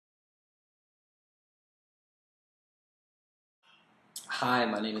Hi,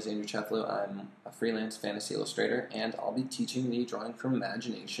 my name is Andrew Cheflu. I'm a freelance fantasy illustrator, and I'll be teaching the Drawing from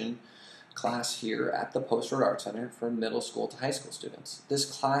Imagination class here at the Post Road Art Center for middle school to high school students. This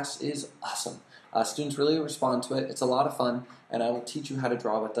class is awesome. Students really respond to it. It's a lot of fun, and I will teach you how to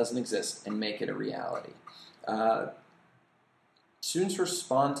draw what doesn't exist and make it a reality. Uh, Students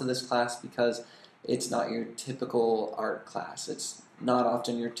respond to this class because it's not your typical art class. It's not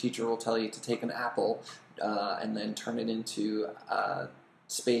often your teacher will tell you to take an apple and then turn it into a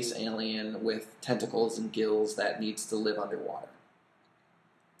space alien with tentacles and gills that needs to live underwater.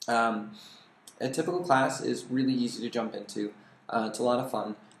 A typical class is really easy to jump into. It's a lot of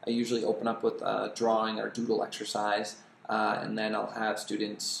fun. I usually open up with a drawing or doodle exercise, and then I'll have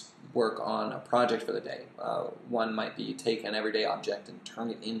students work on a project for the day. One might be take an everyday object and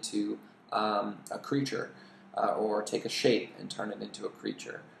turn it into a creature, or take a shape and turn it into a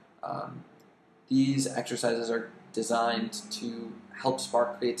creature. These exercises are designed to help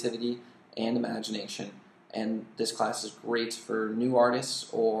spark creativity and imagination, and this class is great for new artists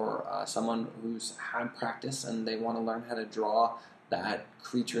or someone who's had practice and they want to learn how to draw that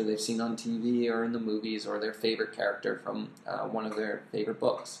creature they've seen on TV or in the movies, or their favorite character from one of their favorite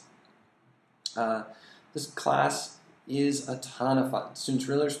books. This class is a ton of fun. Students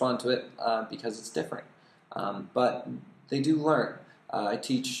really respond to it because it's different, but they do learn.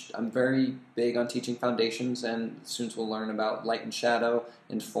 I'm very big on teaching foundations, and students will learn about light and shadow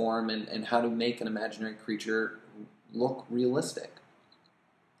and form and how to make an imaginary creature look realistic.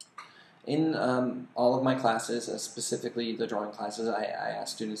 In all of my classes, specifically the drawing classes, I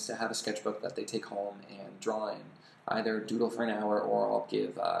ask students to have a sketchbook that they take home and draw in. Either doodle for an hour, or I'll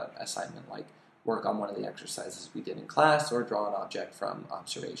give an assignment like work on one of the exercises we did in class, or draw an object from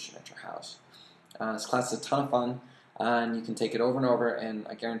observation at your house. This class is a ton of fun, and you can take it over and over, and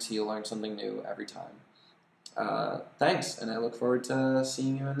I guarantee you'll learn something new every time. Thanks, and I look forward to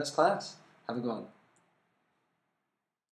seeing you in this class. Have a good one.